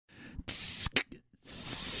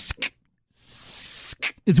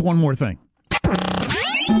It's one more thing.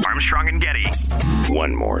 Armstrong and Getty.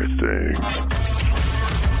 One more thing.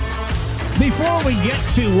 Before we get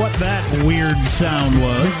to what that weird sound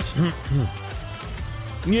was.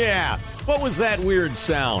 Yeah, what was that weird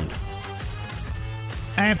sound?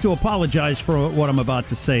 I have to apologize for what I'm about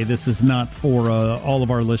to say. This is not for all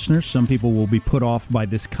of our listeners. Some people will be put off by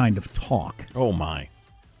this kind of talk. Oh, my.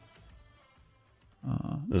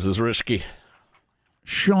 This is risky.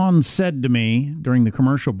 Sean said to me during the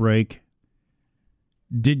commercial break,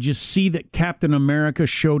 "Did you see that Captain America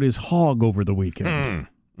showed his hog over the weekend?"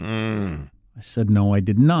 I said, "No, I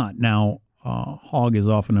did not." Now, hog is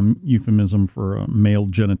often a euphemism for male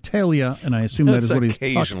genitalia, and I assume that is what he's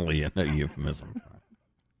talking about. Occasionally a euphemism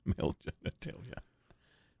for male genitalia.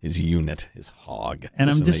 His unit, his hog. And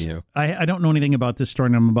I'm just, I don't know anything about this story,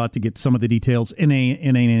 and I'm about to get some of the details in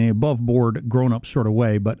a above board, grown up sort of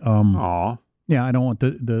way. But yeah, I don't want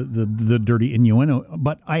the dirty innuendo.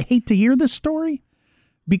 But I hate to hear this story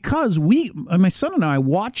because my son and I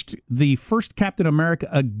watched the first Captain America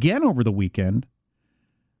again over the weekend.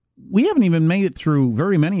 We haven't even made it through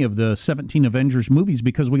very many of the 17 Avengers movies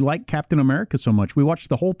because we like Captain America so much. We watched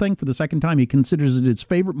the whole thing for the second time. He considers it his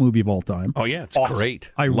favorite movie of all time. Oh, yeah, it's awesome.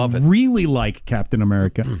 Great. I love it. really like Captain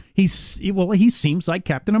America. He seems like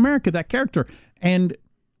Captain America, that character. And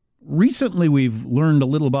recently we've learned a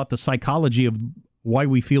little about the psychology of why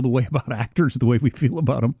we feel the way about actors, the way we feel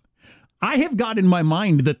about them. I have got in my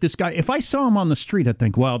mind that this guy, if I saw him on the street, I'd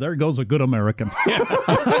think, wow, there goes a good American.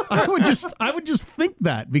 I would just think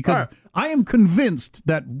that because I am convinced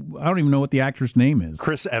that, I don't even know what the actor's name is.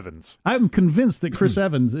 Chris Evans. I'm convinced that Chris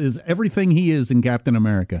Evans is everything he is in Captain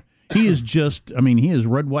America. He is just, he is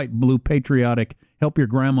red, white, blue, patriotic, help your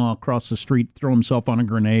grandma across the street, throw himself on a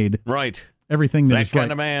grenade. Right. Everything that is kind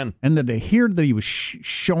right. of man. And that to hear that he was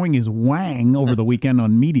showing his wang over the weekend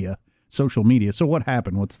on social media. So what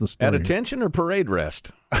happened? What's the story? At attention or parade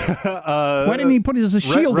rest? Why didn't he put his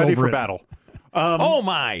shield ready over for it? battle? Oh,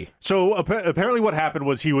 my. So apparently what happened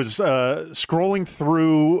was he was scrolling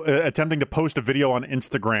through, attempting to post a video on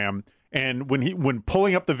Instagram, and when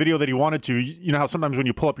pulling up the video that he wanted to, you know how sometimes when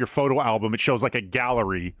you pull up your photo album, it shows like a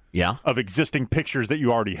gallery of existing pictures that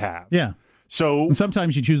you already have. Yeah. So and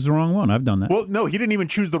sometimes you choose the wrong one. I've done that. Well, no, he didn't even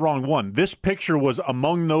choose the wrong one. This picture was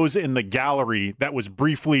among those in the gallery that was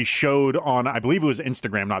briefly showed on, I believe it was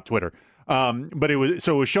Instagram, not Twitter. But it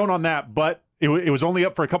was shown on that, but it was only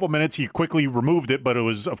up for a couple minutes. He quickly removed it, but it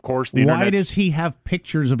was, of course, the internet. Why does he have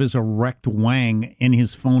pictures of his erect wang in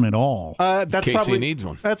his phone at all? That's in case probably, he needs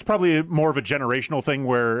one. That's probably more of a generational thing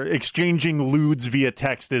where exchanging lewds via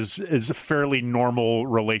text is a fairly normal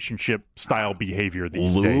relationship style behavior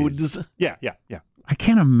these days. Yeah. I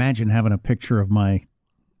can't imagine having a picture of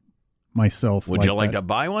myself. Would you like to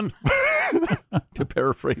buy one? To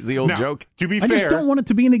paraphrase the old joke. To be I fair, just don't want it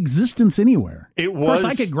to be in existence anywhere. It was. Of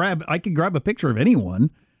course, I could grab a picture of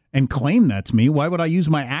anyone and claim that's me. Why would I use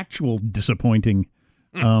my actual disappointing?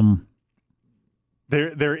 There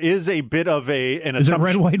is a bit of an is assumption. Is it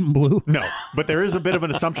red, white, and blue? No, but there is a bit of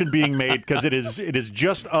an assumption being made because it is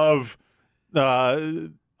just of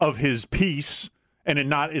his piece. And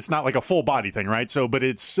it's not like a full body thing, right? So, but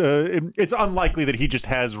it's unlikely that he just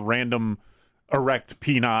has random erect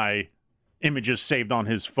peni images saved on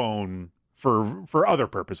his phone for other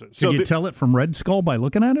purposes. Could you tell it from Red Skull by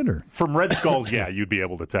looking at it, or from Red Skulls? Yeah, you'd be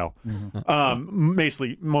able to tell.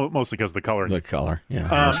 Mostly because of the color. The color, yeah,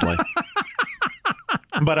 mostly.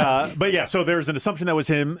 But yeah. So there's an assumption that was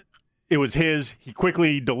him. It was his. He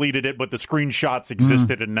quickly deleted it, but the screenshots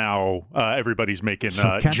existed, and now everybody's making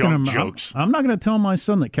junk jokes. I'm not going to tell my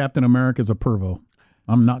son that Captain America is a pervo.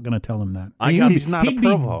 I'm not going to tell him that. He's not a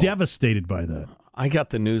pervo. He'd be devastated by that. I got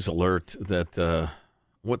the news alert that,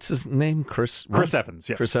 what's his name? Chris Evans,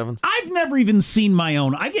 yes. Chris Evans? I've never even seen my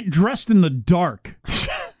own. I get dressed in the dark.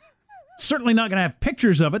 Certainly not going to have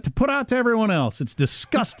pictures of it to put out to everyone else. It's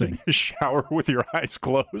disgusting. Shower with your eyes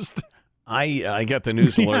closed. I got the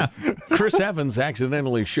news alert. Chris Evans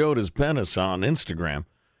accidentally showed his penis on Instagram.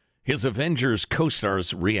 His Avengers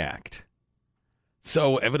co-stars react.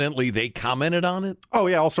 So evidently they commented on it? Oh,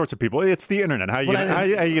 yeah, all sorts of people. It's the internet. How are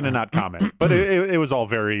you going to not comment? But it was all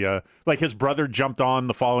very, like his brother jumped on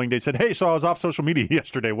the following day, said, hey, so I was off social media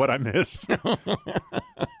yesterday. What'd I miss?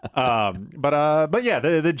 But yeah,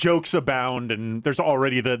 the jokes abound, and there's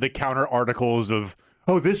already the counter articles of,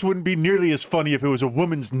 oh, this wouldn't be nearly as funny if it was a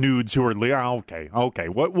woman's nudes who are... okay.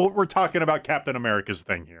 What we're talking about Captain America's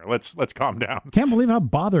thing here. Let's calm down. Can't believe how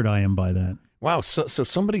bothered I am by that. Wow, so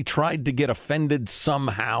somebody tried to get offended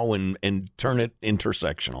somehow and turn it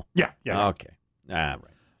intersectional. Yeah. Okay. Right.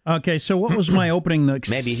 Okay, so what was my opening?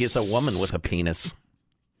 Maybe he's a woman with a penis.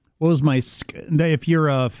 What was my? If you're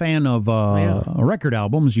a fan of record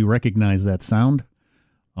albums, you recognize that sound.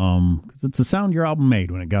 Because it's the sound your album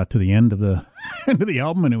made when it got to the end of the end of the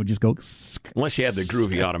album, and it would just go. Unless you had the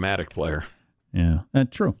groovy automatic player. Yeah,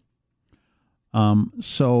 that's true.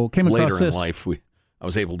 So came across later this. in life, I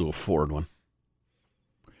was able to afford one.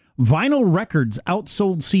 Vinyl records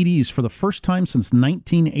outsold CDs for the first time since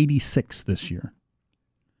 1986 this year.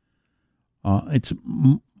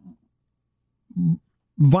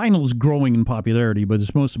 Vinyl's growing in popularity, but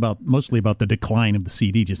it's mostly about the decline of the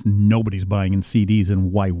CD. Just nobody's buying in CDs,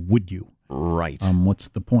 and why would you? Right. What's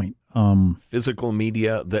the point? Physical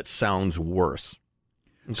media that sounds worse.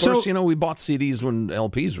 Of course, we bought CDs when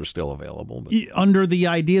LPs were still available. But under the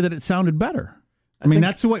idea that it sounded better. I mean,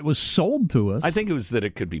 that's the way it was sold to us. I think it was that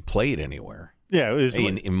it could be played anywhere. Yeah, it was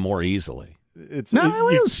more easily. It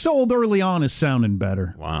was sold early on as sounding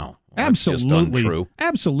better. Wow. Absolutely. That's just untrue.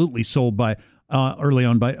 Absolutely sold by early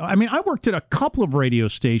on by. I mean, I worked at a couple of radio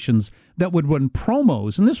stations that would run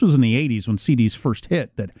promos, and this was in the 80s when CDs first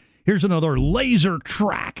hit, that here's another laser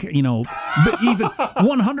track, but even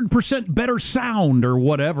 100% better sound or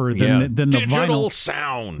whatever than the digital vinyl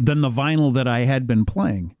sound than the vinyl that I had been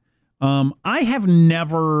playing. I have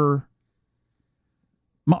never,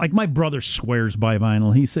 my brother swears by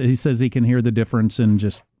vinyl. He says he can hear the difference and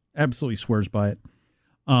just absolutely swears by it.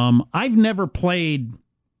 I've never played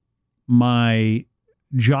my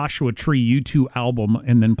Joshua Tree U2 album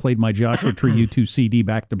and then played my Joshua Tree U2 CD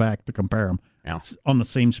back to back to compare them on the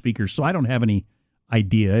same speakers. So I don't have any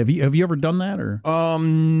idea. Have you ever done that or?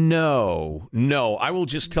 No. I will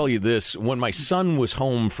just tell you this: when my son was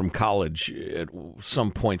home from college at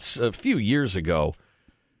some points a few years ago,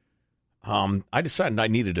 I decided I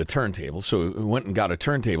needed a turntable, so I went and got a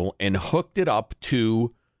turntable and hooked it up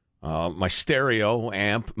to my stereo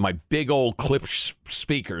amp, my big old clip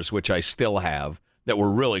speakers, which I still have, that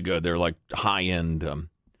were really good. They're like high-end,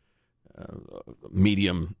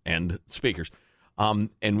 medium-end speakers.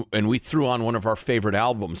 And we threw on one of our favorite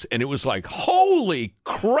albums, and it was like, holy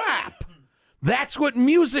crap! That's what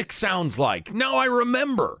music sounds like. Now I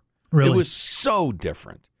remember. Really? It was so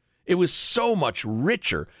different. It was so much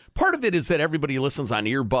richer. Part of it is that everybody listens on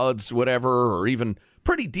earbuds, whatever, or even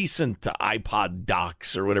pretty decent iPod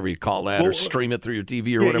docks or whatever you call that, or stream it through your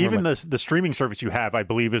TV or whatever. Even the streaming service you have, I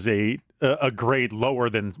believe, is a grade lower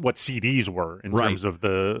than what CDs were in terms of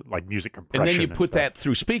the music compression. And then you put that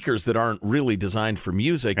through speakers that aren't really designed for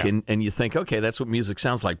music, and you think, okay, that's what music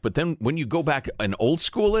sounds like. But then when you go back and old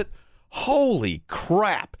school it, holy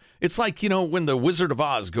crap. It's like, when the Wizard of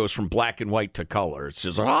Oz goes from black and white to color. It's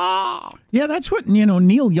just, Yeah, that's what,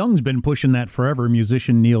 Neil Young's been pushing that forever,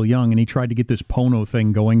 musician Neil Young, and he tried to get this Pono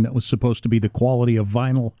thing going that was supposed to be the quality of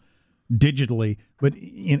vinyl digitally. But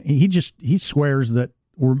he swears that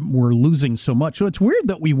we're losing so much. So it's weird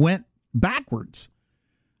that we went backwards.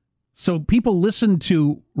 So people listened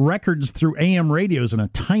to records through AM radios and a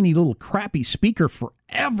tiny little crappy speaker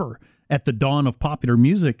forever at the dawn of popular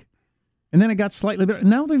music. And then it got slightly better.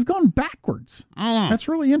 Now they've gone backwards. That's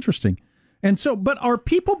really interesting. And so, but are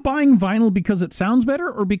people buying vinyl because it sounds better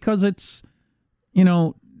or because it's,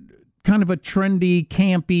 kind of a trendy,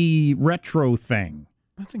 campy, retro thing?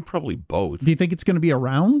 I think probably both. Do you think it's going to be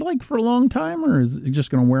around for a long time or is it just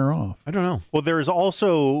going to wear off? I don't know. Well, there's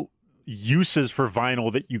also uses for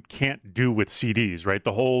vinyl that you can't do with CDs, right?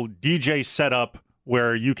 The whole DJ setup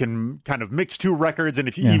where you can kind of mix two records, and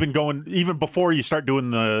if you even before you start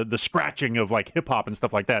doing the scratching of hip hop and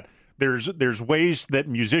stuff like that, there's ways that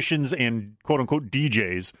musicians and quote unquote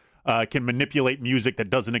DJs can manipulate music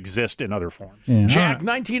that doesn't exist in other forms. Yeah. Jack,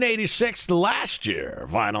 1986, last year,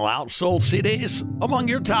 vinyl outsold CDs among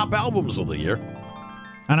your top albums of the year.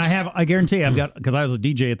 And I guarantee I've got, because I was a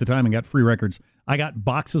DJ at the time and got free records, I got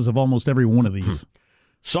boxes of almost every one of these.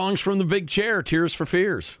 Songs from the Big Chair, Tears for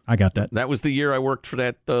Fears. I got that. That was the year I worked for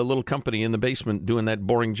that little company in the basement doing that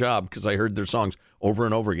boring job because I heard their songs over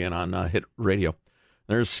and over again on hit radio.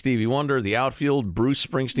 There's Stevie Wonder, The Outfield, Bruce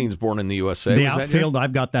Springsteen's Born in the USA. The Outfield,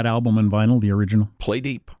 I've got that album in vinyl, the original. Play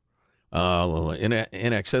Deep. In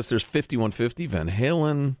excess, there's 5150, Van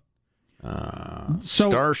Halen,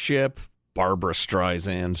 Starship, Barbara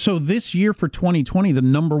Streisand. So this year for 2020, the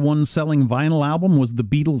number one selling vinyl album was the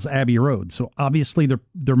Beatles' Abbey Road. So obviously they're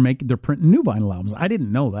printing new vinyl albums. I didn't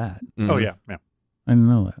know that. Mm-hmm. Oh yeah. I didn't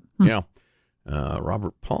know that. Yeah.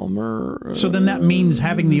 Robert Palmer. So then that means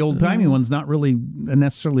having the old timey one's not really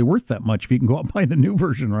necessarily worth that much if you can go out and buy the new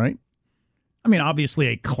version, right? I mean, obviously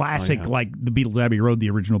a classic like the Beatles' Abbey Road, the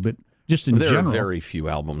original, but just in general, there are very few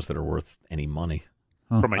albums that are worth any money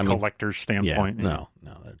from a collector's standpoint. Yeah,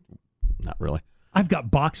 no, not really. I've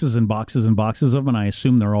got boxes and boxes and boxes of them, and I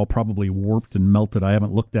assume they're all probably warped and melted. I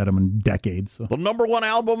haven't looked at them in decades. So. The number one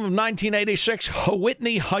album of 1986,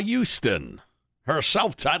 Whitney Houston, her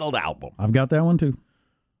self-titled album. I've got that one too.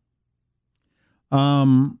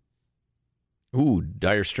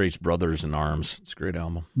 Dire Straits, Brothers in Arms. It's a great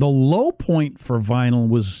album. The low point for vinyl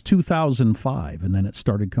was 2005, and then it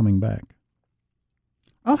started coming back.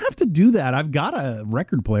 I'll have to do that. I've got a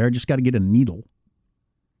record player. I just got to get a needle.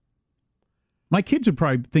 My kids would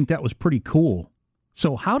probably think that was pretty cool.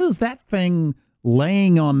 So how does that thing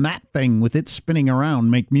laying on that thing with it spinning around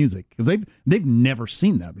make music? Because they've never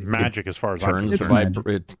seen that before. Magic, as far as I'm concerned.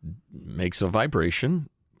 It makes a vibration,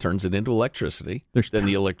 turns it into electricity. Then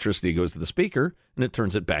the electricity goes to the speaker, and it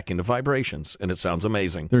turns it back into vibrations, and it sounds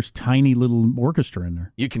amazing. There's tiny little orchestra in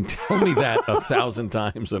there. You can tell me that 1,000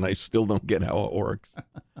 times, and I still don't get how it works.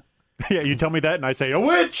 Yeah, you tell me that, and I say, a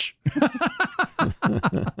witch!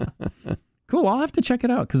 Cool, I'll have to check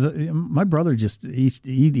it out, because my brother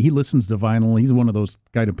he listens to vinyl. He's one of those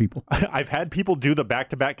kind of people. I've had people do the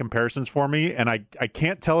back-to-back comparisons for me, and I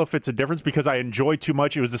can't tell if it's a difference because I enjoy too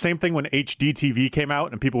much. It was the same thing when HD TV came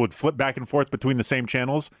out, and people would flip back and forth between the same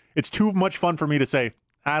channels. It's too much fun for me to say,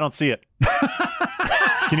 I don't see it.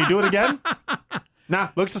 Can you do it again? Nah,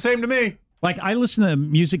 looks the same to me. Like, I listen to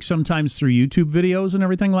music sometimes through YouTube videos and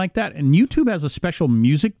everything like that, and YouTube has a special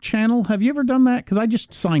music channel. Have you ever done that? Because I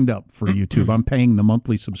just signed up for YouTube. I'm paying the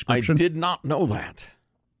monthly subscription. I did not know that.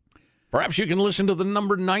 Perhaps you can listen to the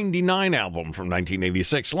number 99 album from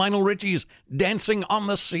 1986, Lionel Richie's Dancing on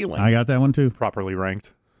the Ceiling. I got that one, too. Properly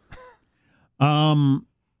ranked.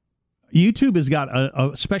 YouTube has got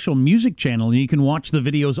a special music channel, and you can watch the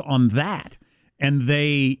videos on that. And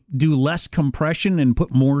they do less compression and put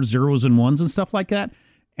more zeros and ones and stuff like that.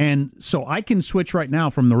 And so I can switch right now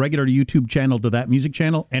from the regular YouTube channel to that music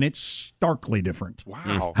channel, and it's starkly different.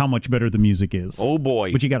 Wow. How much better the music is. Oh,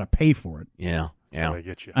 boy. But you got to pay for it. Yeah. I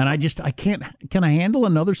get you. And I can't, can I handle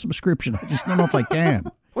another subscription? I just don't know if I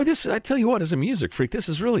can. Boy, I tell you what, as a music freak, this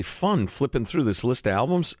is really fun flipping through this list of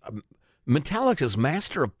albums. Metallica's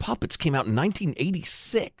Master of Puppets came out in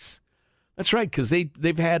 1986. That's right, because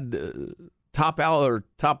they've had... top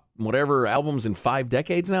whatever albums in 5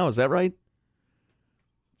 decades now. Is that right?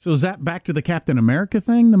 So is that back to the Captain America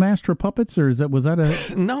thing, the Master of Puppets, or was that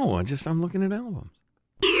a? No, I'm looking at albums.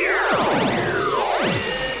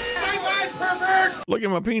 Look at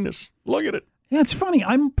my penis. Look at it. Yeah, it's funny.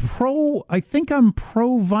 I think I'm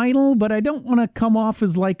pro vinyl, but I don't want to come off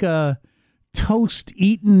as like a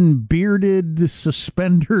toast-eaten, bearded,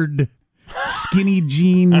 suspendered, skinny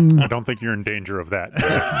jean. I don't think you're in danger of that.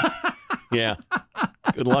 Yeah.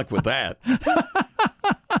 Good luck with that.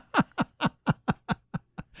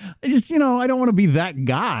 I just, I don't want to be that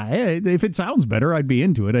guy. If it sounds better, I'd be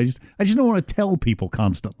into it. I just don't want to tell people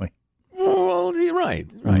constantly. Well, you're right.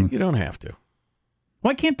 You don't have to.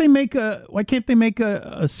 Why can't they make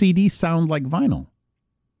a CD sound like vinyl?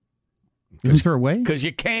 Isn't there a way? Because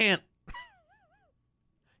you can't.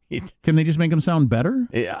 Can they just make them sound better?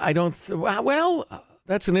 I don't. Well,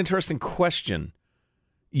 that's an interesting question.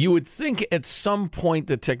 You would think at some point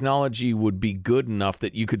the technology would be good enough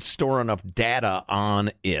that you could store enough data on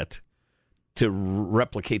it to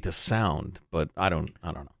replicate the sound, but I don't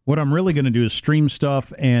know. What I'm really going to do is stream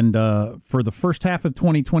stuff, and for the first half of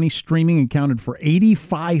 2020, streaming accounted for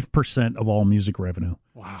 85% of all music revenue.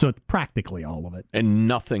 Wow. So it's practically all of it. And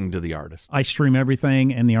nothing to the artist. I stream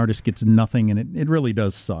everything, and the artist gets nothing, and it really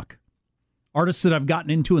does suck. Artists that I've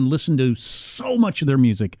gotten into and listened to so much of their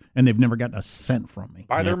music, and they've never gotten a cent from me.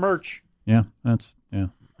 Buy their merch. Yeah. I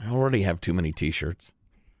already have too many T-shirts.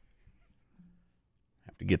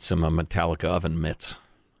 Have to get some Metallica oven mitts.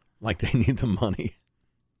 Like they need the money.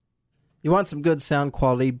 You want some good sound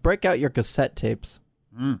quality? Break out your cassette tapes.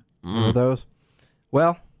 Remember those?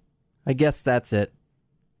 Well, I guess that's it.